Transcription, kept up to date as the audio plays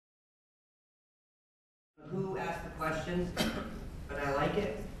Who asked the questions, but I like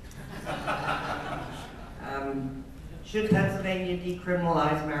it. Should Pennsylvania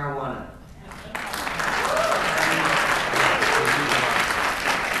decriminalize marijuana?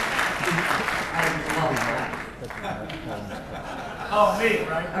 I love that. Oh, me,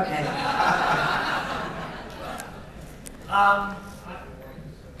 right? Okay.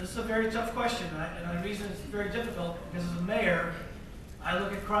 This is a very tough question, and the reason it's very difficult because as a mayor, I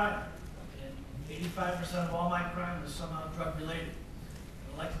look at crime, and 85% of all my crime is somehow drug related.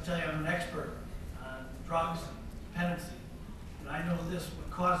 I'd like to tell you I'm an expert on drugs and dependency, and I know this, what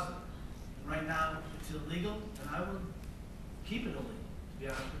causes it. And right now, it's illegal, and I would keep it illegal, to be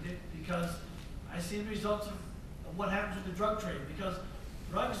honest with you, because I see the results of what happens with the drug trade, because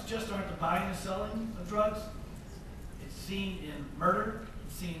drugs just aren't the buying and selling of drugs. It's seen in murder,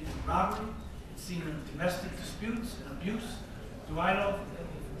 it's seen in robbery, it's seen in domestic disputes and abuse. Do I know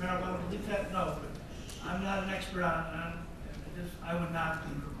if marijuana would lead that? No, but I'm not an expert on it. I would not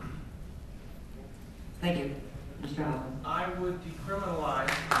do it. Thank you. Mr. Allen. I would decriminalize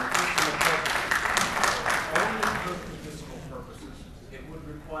for medicinal purposes, only for medicinal purposes. It would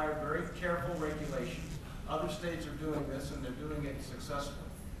require very careful regulation. Other states are doing this, and they're doing it successfully.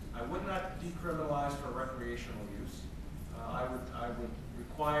 I would not decriminalize for recreational use. I would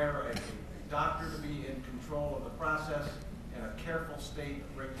require a doctor to be in control of the process and a careful state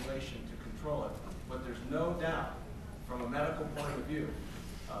regulation to control it. But there's no doubt, from a medical point of view,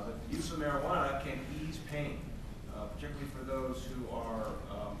 that the use of marijuana can ease pain, particularly for those who are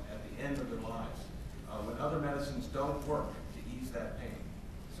at the end of their lives, when other medicines don't work to ease that pain.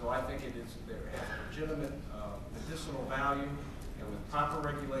 So I think it has legitimate medicinal value, and with proper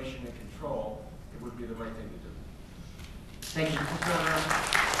regulation and control, it would be the right thing to do. Thank you. Mr. Allen.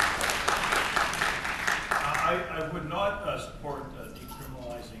 I would not support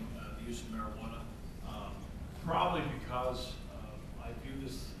decriminalizing the use of marijuana, probably because I view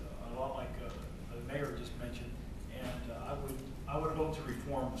this a lot like the mayor just mentioned, and I would hope to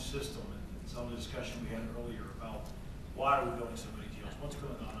reform the system. And some of the discussion we had earlier about why are we building so many jails, what's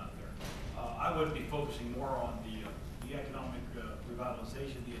going on out there. I would be focusing more on the economic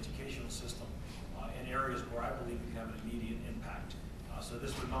revitalization, the educational system, in areas where I believe we can have an immediate impact. So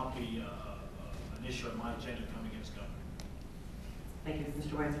this would not be an issue on my agenda coming against government. Thank you.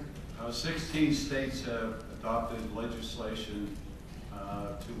 Mr. Weiser. 16 states have adopted legislation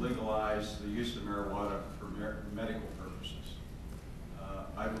to legalize the use of marijuana for medical purposes.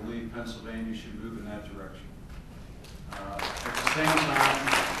 I believe Pennsylvania should move in that direction. At the same time,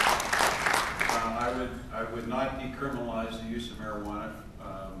 I would not decriminalize the use of marijuana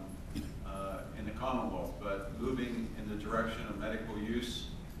in the Commonwealth, but moving in the direction of medical use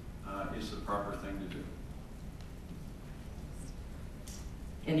is the proper thing to do.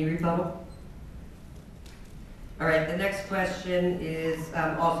 Any rebuttal? All right, the next question is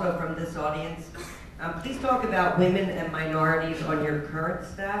also from this audience. Please talk about women and minorities on your current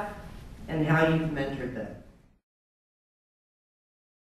staff and how you've mentored them.